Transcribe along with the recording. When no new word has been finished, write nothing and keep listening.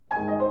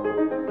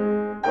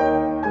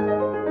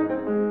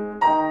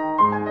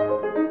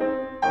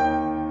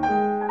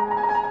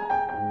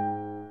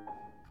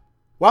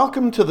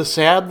Welcome to the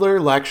Sadler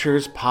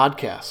Lectures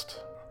podcast.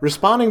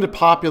 Responding to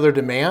popular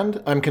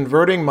demand, I'm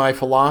converting my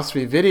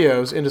philosophy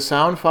videos into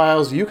sound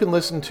files you can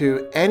listen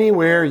to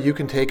anywhere you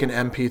can take an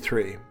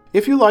MP3.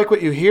 If you like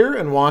what you hear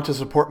and want to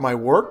support my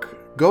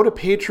work, go to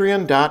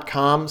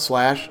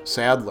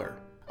patreon.com/Sadler.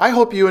 I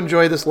hope you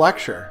enjoy this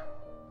lecture.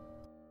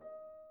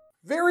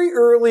 Very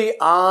early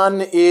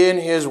on in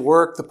his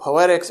work, the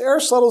Poetics,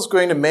 Aristotle is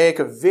going to make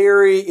a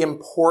very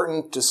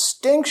important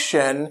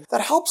distinction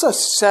that helps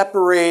us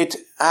separate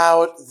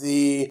out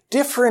the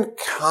different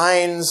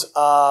kinds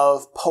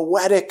of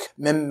poetic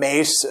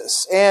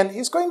mimesis. And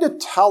he's going to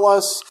tell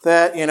us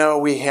that,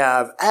 we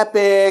have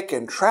epic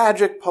and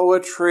tragic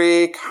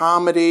poetry,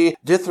 comedy,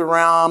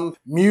 dithyramb,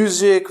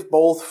 music,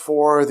 both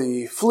for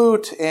the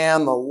flute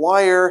and the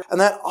lyre,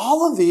 and that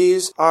all of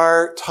these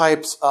are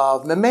types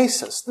of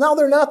mimesis. Now,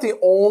 they're not the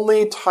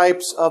only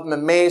types of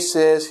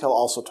mimesis. He'll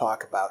also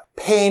talk about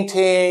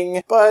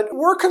painting, but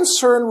we're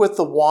concerned with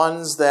the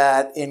ones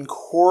that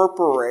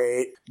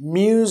incorporate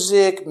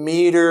music,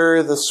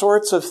 meter, the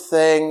sorts of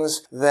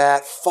things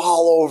that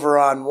fall over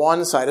on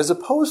one side, as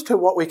opposed to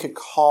what we could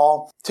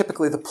call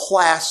typically the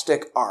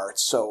plastic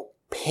arts. So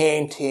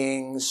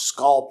painting,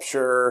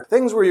 sculpture,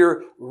 things where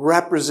you're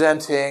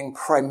representing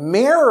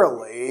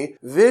primarily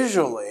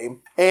visually.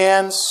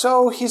 And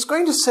so he's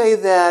going to say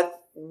that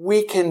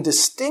we can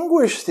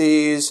distinguish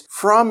these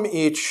from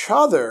each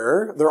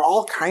other. They're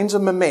all kinds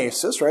of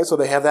mimesis, right? So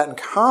they have that in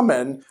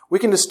common. We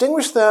can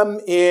distinguish them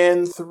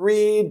in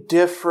three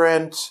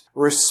different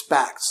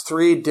respects,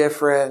 three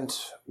different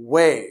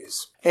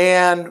ways.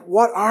 And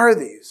what are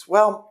these?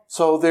 Well,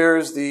 so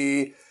there's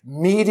the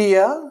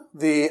media,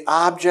 the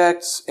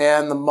objects,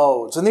 and the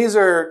modes. And these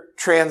are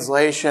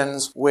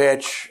translations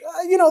which,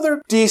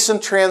 they're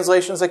decent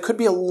translations. They could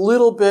be a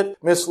little bit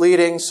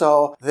misleading,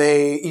 so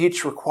they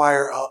each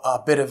require a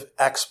bit of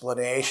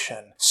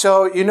explanation.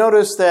 So you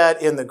notice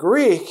that in the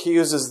Greek, he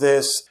uses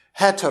this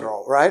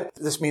hetero, right?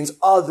 This means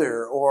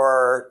other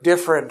or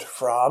different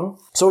from.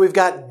 So we've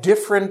got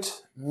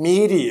different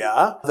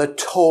media, the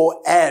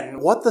to-en,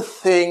 what the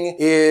thing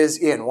is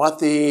in, what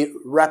the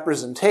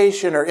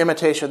representation or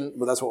imitation,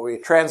 well, that's what we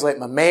translate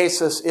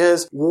mimesis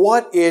is,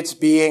 what it's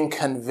being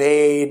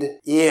conveyed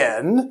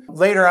in.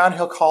 Later on,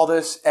 he'll call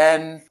this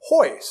en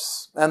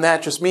hois, and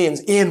that just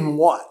means in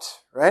what,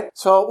 right?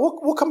 So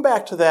we'll come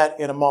back to that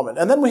in a moment.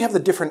 And then we have the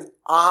different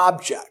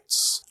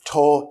objects.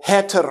 To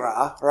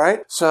hetera,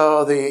 right?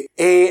 So the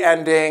a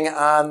ending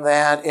on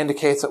that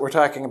indicates that we're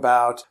talking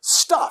about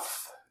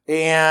stuff.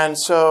 And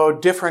so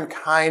different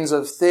kinds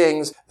of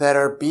things that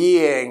are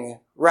being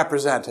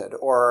represented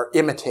or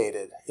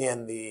imitated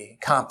in the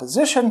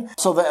composition.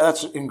 So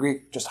that's in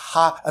Greek just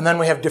ha. And then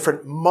we have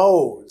different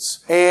modes.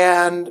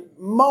 And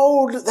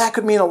mode, that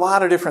could mean a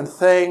lot of different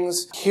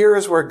things.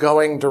 Here's where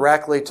going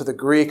directly to the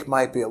Greek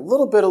might be a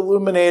little bit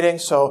illuminating.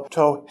 So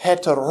to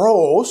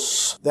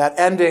heteros, that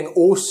ending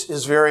os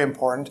is very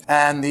important.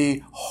 And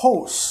the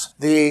hos,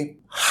 the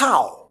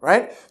how,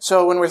 right?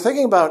 So when we're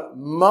thinking about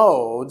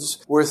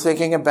modes, we're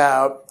thinking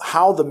about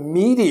how the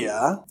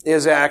media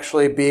is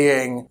actually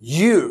being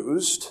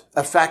used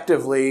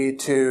effectively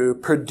to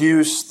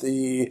produce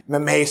the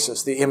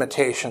mimesis, the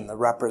imitation, the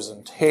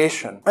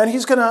representation. And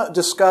he's going to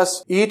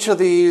discuss each of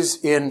these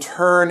in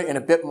turn in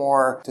a bit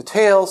more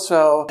detail.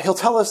 So he'll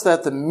tell us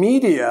that the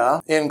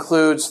media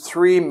includes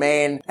three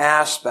main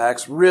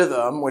aspects.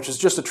 Rhythm, which is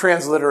just a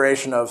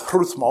transliteration of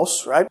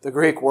rhythmos, right? The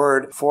Greek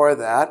word for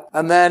that.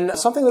 And then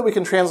something that we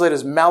can translate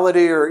as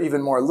melody, or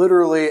even more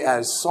literally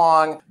as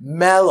song,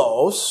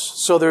 melos.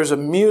 So there's a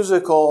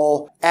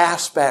musical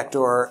aspect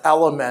or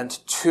element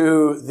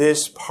to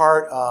this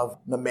part of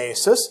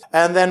mimesis.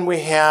 And then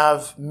we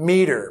have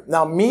meter.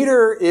 Now,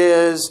 meter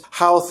is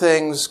how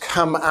things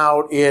come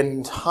out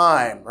in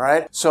time,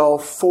 right? So,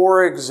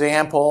 for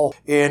example,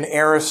 in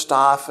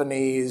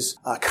Aristophanes'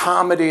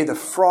 comedy, The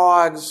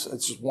Frogs,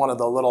 it's one of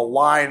the little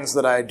lines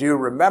that I do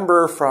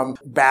remember from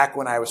back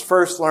when I was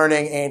first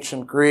learning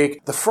ancient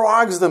Greek. The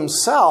frogs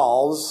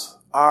themselves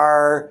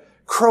are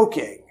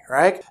croaking,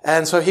 right?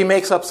 And so he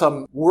makes up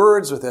some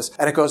words with this,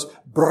 and it goes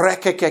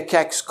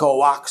brekekekex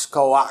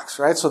koax,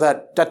 right? So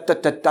that da,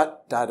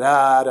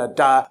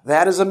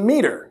 that is a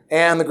meter.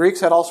 And the Greeks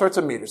had all sorts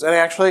of meters. And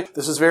actually,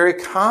 this is very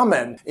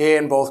common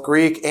in both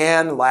Greek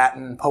and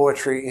Latin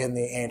poetry in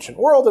the ancient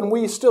world, and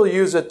we still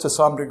use it to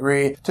some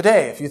degree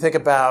today. If you think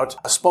about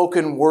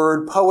spoken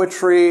word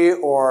poetry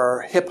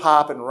or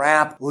hip-hop and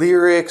rap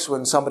lyrics,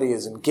 when somebody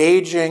is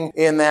engaging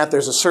in that,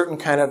 there's a certain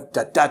kind of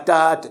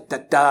da-da-da,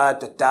 da-da-da,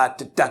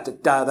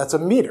 da-da-da-da-da. That's a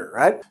meter,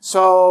 right?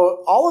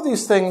 So all of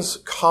these things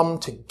come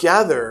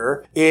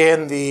together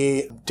in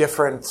the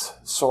different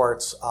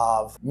sorts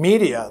of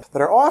media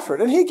that are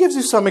offered. And he gives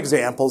you some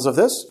examples of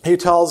this. He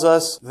tells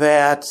us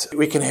that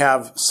we can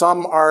have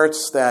some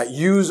arts that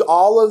use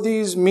all of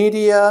these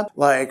media,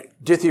 like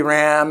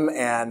dithyramb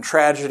and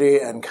tragedy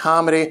and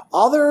comedy.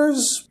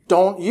 Others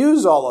don't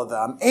use all of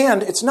them.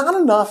 And it's not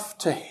enough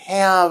to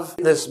have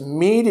this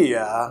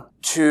media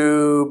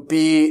to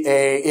be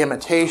a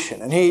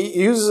imitation. And he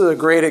uses a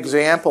great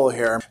example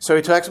here. So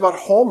he talks about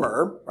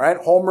Homer, right?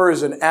 Homer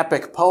is an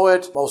epic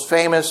poet, most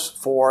famous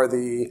for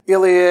the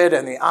Iliad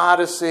and the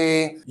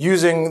Odyssey,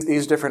 using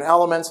these different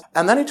elements.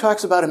 And then he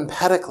talks about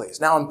Empedocles.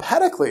 Now,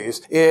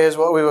 Empedocles is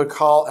what we would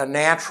call a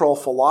natural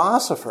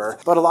philosopher,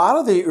 but a lot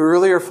of the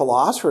earlier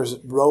philosophers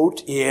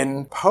wrote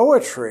in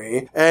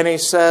poetry, and he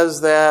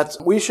says that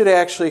we should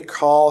actually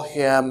call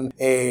him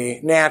a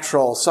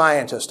natural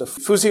scientist, a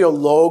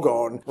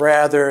physiologon,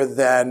 rather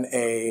than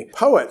a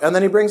poet. And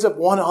then he brings up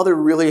one other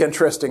really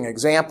interesting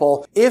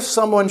example. If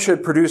someone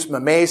should produce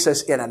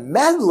mimesis in a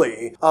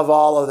medley of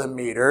all of the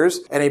meters,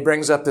 and he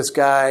brings up this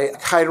guy,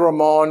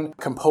 Chairomon,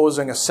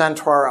 composing a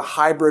centaur, a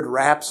hybrid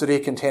rhapsody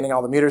containing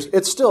all the meters,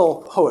 it's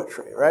still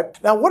poetry, right?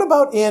 Now, what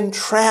about in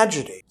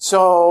tragedy?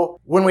 So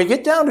when we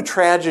get down to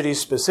tragedy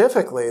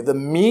specifically, the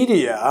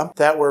media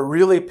that we're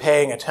really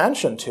paying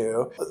attention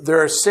to, there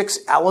are 6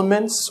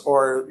 elements,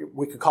 or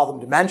we could call them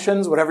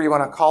dimensions, whatever you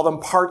want to call them,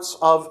 parts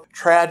of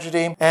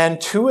tragedy,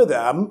 and 2 of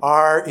them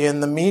are in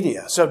the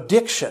media. So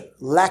diction,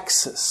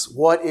 lexis,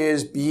 what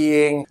is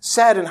being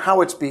said and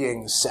how it's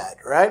being said,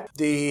 right?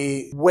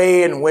 The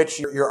way in which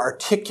you're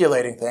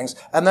articulating things.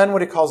 And then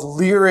what he calls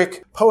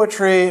lyric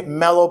poetry,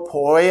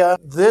 melopoeia.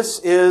 This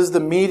is the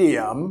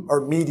medium,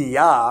 or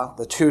media,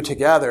 the 2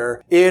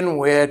 together, in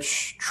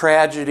which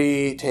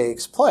tragedy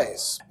takes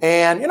place.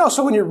 And,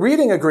 so when you're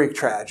reading a Greek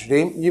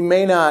tragedy, you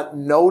may not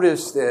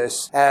notice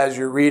this as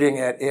you're reading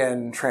it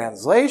in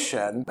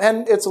translation.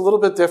 And it's a little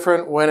bit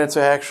different when it's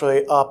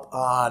actually up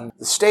on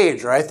the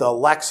stage, right? The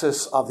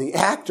lexis of the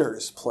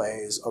actors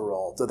plays a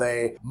role. Do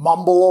they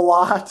mumble a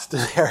lot? Do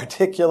they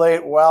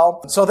articulate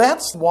well? So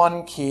that's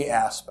one key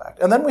aspect.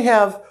 And then we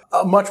have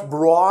a much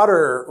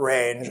broader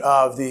range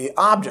of the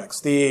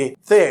objects, the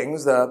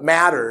things, the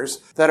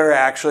matters that are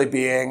actually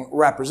being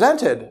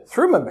represented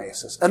through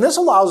mimesis. And this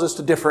allows us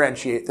to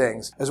differentiate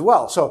things as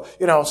well. So,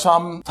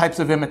 some types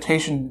of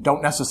imitation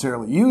don't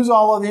necessarily use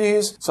all of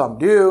these. Some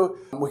do.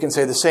 We can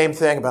say the same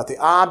thing about the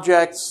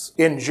objects.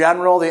 In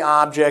general, the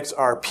objects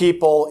are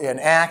people in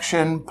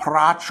action,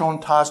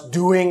 prachontas,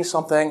 doing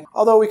something.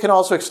 Although we can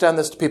also extend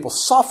this to people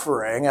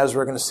suffering, as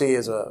we're going to see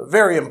is a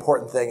very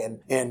important thing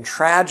in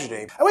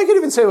tragedy. And we could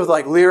even say with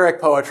like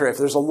lyric poetry, if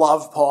there's a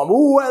love poem,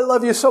 ooh, I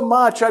love you so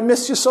much, I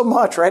miss you so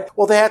much, right?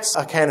 Well, that's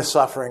a kind of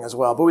suffering as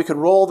well. But we could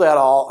roll that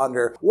all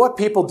under what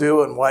people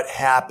do and what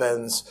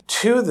happens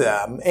to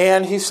them.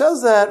 And he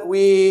says that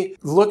we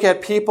look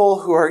at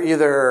people who are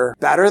either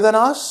better than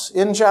us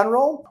in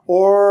general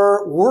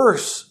or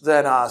worse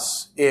than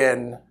us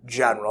in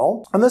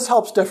general. And this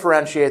helps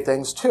differentiate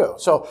things too.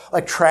 So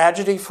like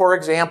tragedy, for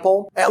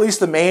example, at least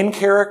the main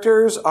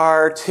characters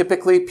are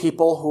typically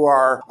people who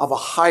are of a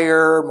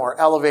higher, more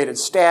elevated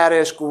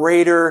status,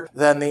 greater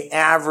than the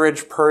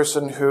average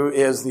person who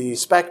is the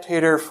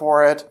spectator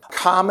for it.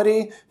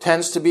 Comedy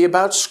tends to be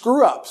about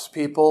screw-ups,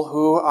 people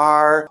who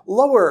are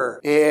lower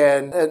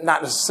in,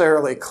 not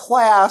necessarily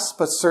class,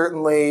 but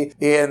certainly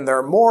in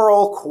their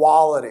moral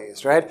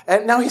qualities, right?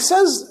 And now he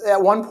says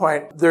at one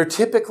point, they're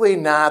typically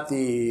not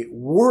the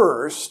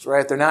worst,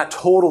 right? They're not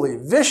totally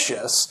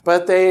vicious,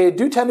 but they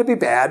do tend to be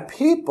bad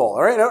people,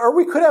 right? Or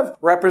we could have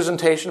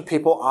representation of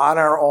people on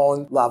our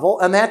own level,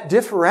 and that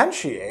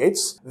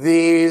differentiates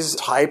these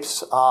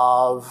types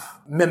of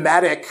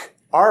mimetic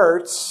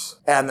arts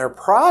and their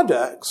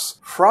products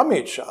from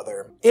each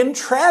other. In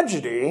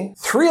tragedy,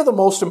 3 of the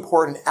most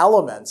important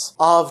elements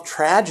of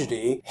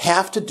tragedy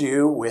have to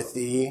do with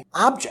the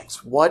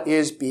objects, what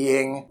is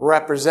being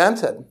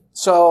represented.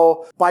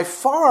 So by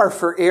far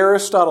for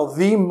Aristotle,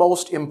 the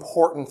most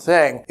important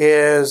thing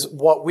is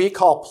what we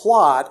call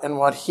plot and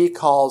what he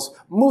calls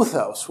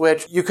mythos,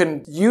 which you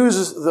can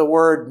use the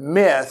word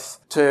myth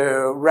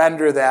to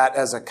render that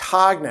as a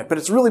cognate, but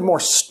it's really more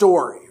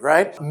story,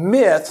 right?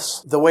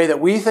 Myths, the way that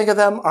we think of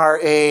them,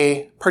 are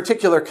a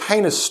particular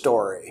kind of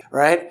story,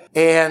 right?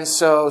 And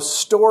so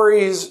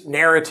stories,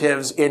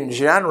 narratives in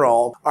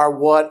general, are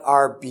what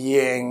are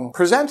being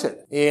presented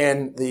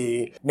in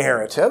the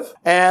narrative.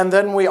 And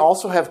then we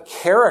also have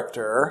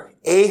character,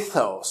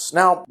 ethos.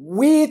 Now,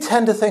 we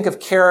tend to think of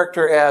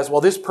character as,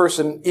 well, this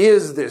person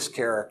is this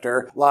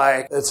character,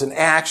 like it's an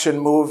action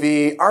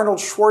movie. Arnold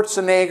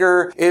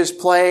Schwarzenegger is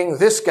playing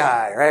this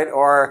guy, right?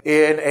 Or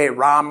in a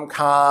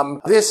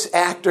rom-com, this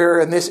actor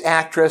and this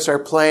actress are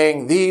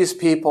playing these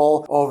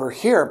people over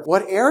here.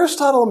 What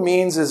Aristotle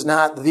means is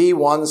not the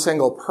one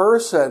single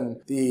person,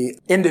 the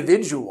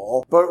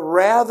individual, but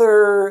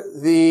rather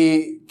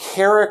the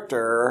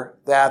character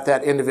that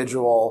that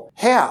individual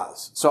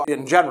has. So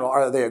in general,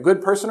 are they a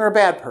good person or a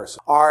bad person?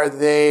 Are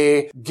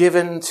they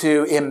given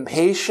to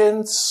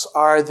impatience?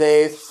 Are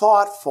they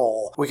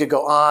thoughtful? We could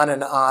go on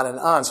and on and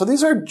on. So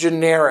these are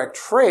generic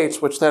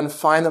traits which then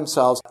find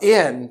themselves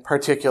in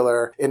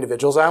particular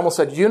individuals. I almost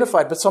said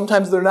unified, but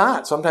sometimes they're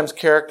not. Sometimes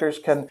characters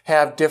can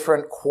have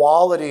different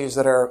qualities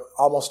that are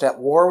almost at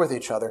war with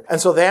each other. And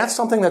so that's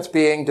something that's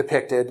being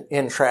depicted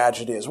in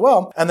tragedy as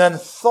well. And then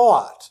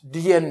thought,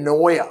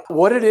 dianoia,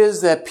 what it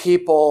is that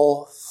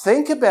people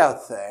think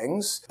about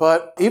things,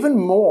 but even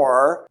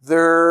more,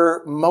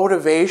 their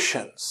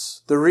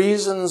motivations, the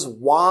reasons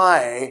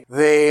why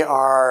they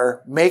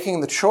are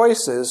making the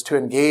choices to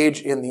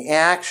engage in the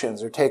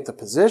actions or take the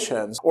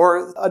positions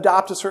or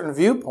adopt a certain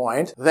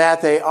viewpoint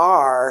that they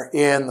are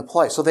in the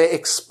play. So they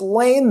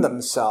explain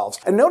themselves.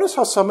 And notice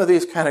how some of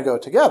these kind of go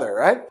together,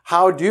 right?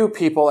 How do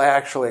people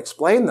actually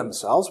explain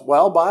themselves?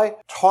 Well, by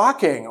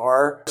talking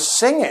or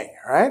singing,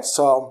 right?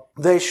 So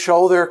they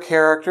show their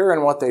character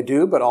and what they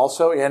do, but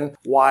also in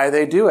why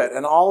they do it.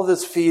 And all of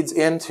this feeds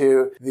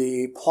into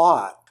the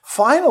plot.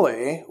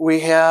 Finally,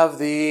 we have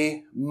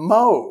the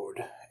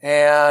mode.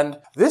 And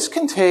this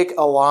can take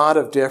a lot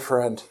of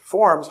different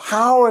forms.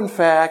 How, in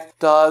fact,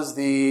 does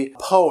the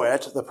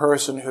poet, the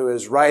person who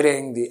is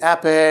writing the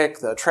epic,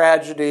 the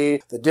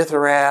tragedy, the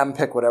dithyramb,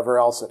 pick whatever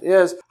else it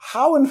is,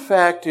 how, in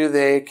fact, do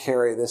they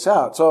carry this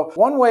out? So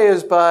one way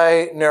is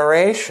by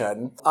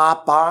narration,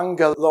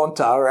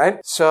 apangalonta,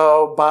 right?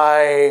 So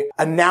by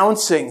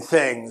announcing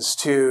things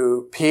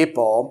to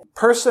people.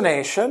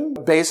 Personation,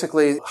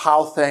 basically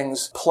how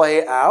things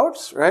play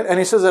out, right? And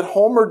he says that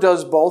Homer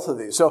does both of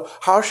these. So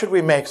how should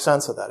we make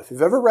sense of that? If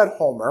you've ever read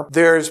Homer,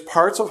 there's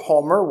parts of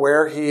Homer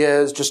where he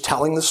is just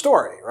telling the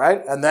story,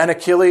 right? And then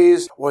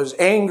Achilles was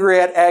angry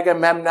at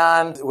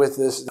Agamemnon with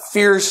this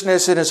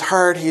fierceness in his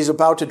heart. He's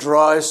about to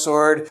draw his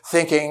sword,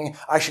 thinking,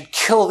 I should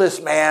kill this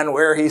man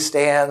where he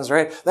stands,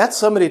 right? That's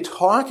somebody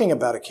talking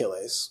about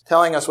Achilles,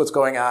 telling us what's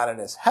going on in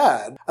his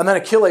head. And then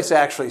Achilles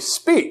actually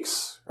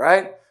speaks,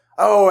 right?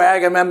 Oh,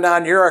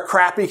 Agamemnon, you're a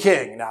crappy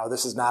king. Now,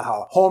 this is not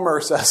how Homer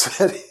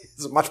says it.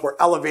 It's a much more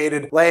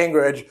elevated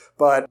language,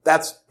 but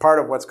that's part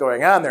of what's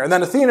going on there. And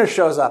then Athena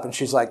shows up and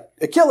she's like,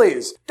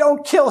 Achilles,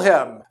 don't kill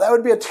him. That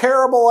would be a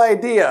terrible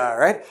idea,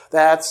 right?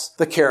 That's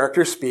the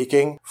character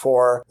speaking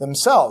for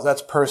themselves.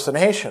 That's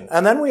personation.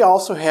 And then we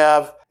also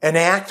have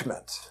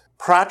enactment.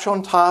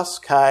 Prachontas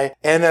kai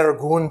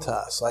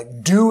energuntas,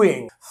 like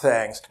doing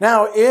things.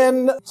 Now,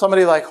 in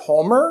somebody like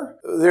Homer,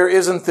 there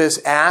isn't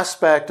this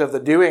aspect of the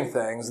doing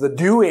things. The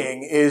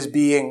doing is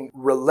being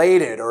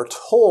related or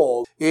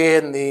told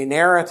in the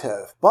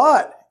narrative.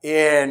 But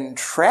in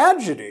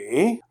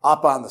tragedy,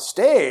 up on the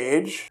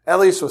stage, at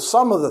least with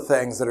some of the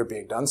things that are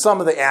being done, some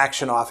of the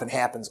action often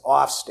happens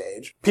off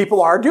stage. People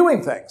are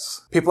doing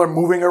things. People are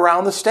moving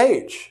around the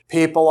stage.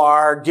 People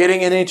are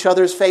getting in each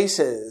other's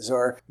faces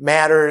or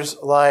matters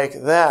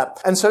like that.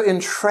 And so in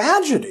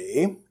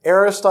tragedy,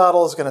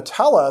 Aristotle is going to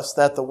tell us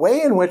that the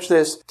way in which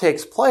this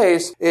takes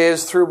place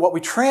is through what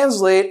we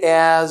translate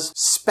as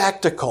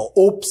spectacle,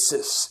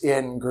 opsis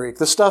in Greek,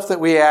 the stuff that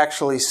we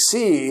actually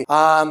see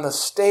on the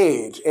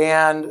stage.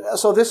 And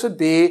so this would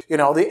be,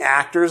 the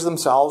actors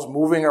themselves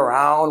moving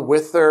around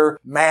with their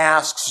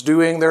masks,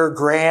 doing their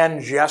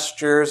grand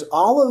gestures.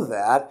 All of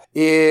that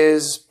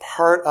is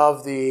part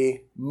of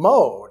the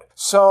mode.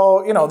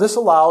 So, this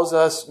allows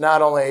us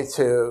not only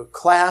to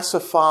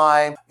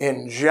classify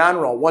in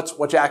general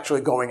what's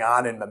actually going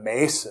on in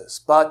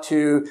mimesis, but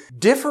to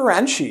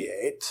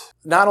differentiate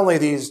not only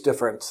these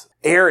different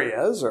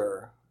areas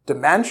or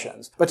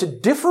dimensions, but to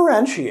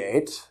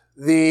differentiate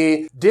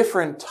the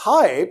different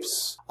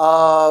types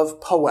of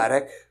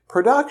poetic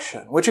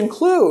production, which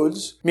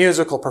includes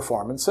musical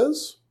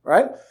performances,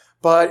 right?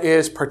 But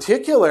is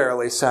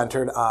particularly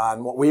centered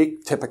on what we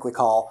typically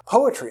call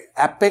poetry,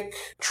 epic,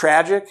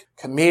 tragic,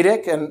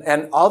 comedic,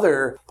 and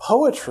other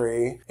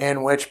poetry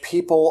in which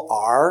people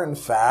are, in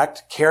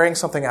fact, carrying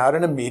something out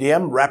in a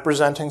medium,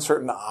 representing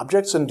certain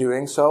objects, and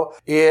doing so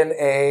in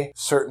a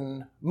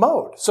certain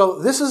mode. So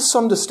this is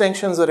some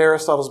distinctions that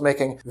Aristotle's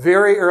making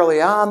very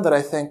early on that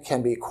I think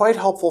can be quite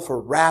helpful for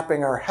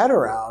wrapping our head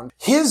around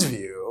his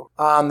view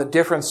on the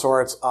different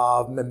sorts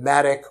of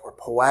mimetic or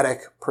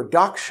poetic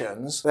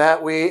productions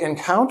that we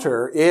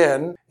encounter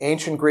in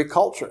ancient Greek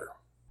culture.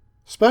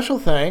 Special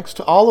thanks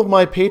to all of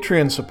my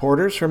Patreon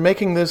supporters for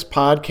making this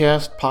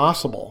podcast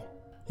possible.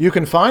 You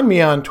can find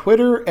me on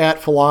Twitter at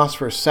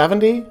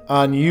Philosopher70,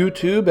 on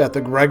YouTube at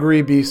the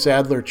Gregory B.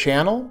 Sadler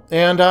channel,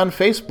 and on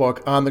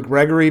Facebook on the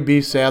Gregory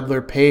B.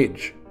 Sadler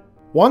page.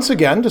 Once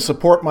again, to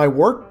support my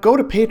work, go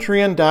to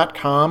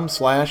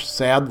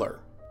patreon.com/Sadler.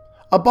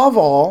 Above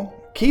all,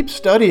 keep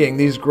studying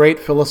these great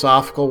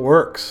philosophical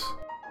works.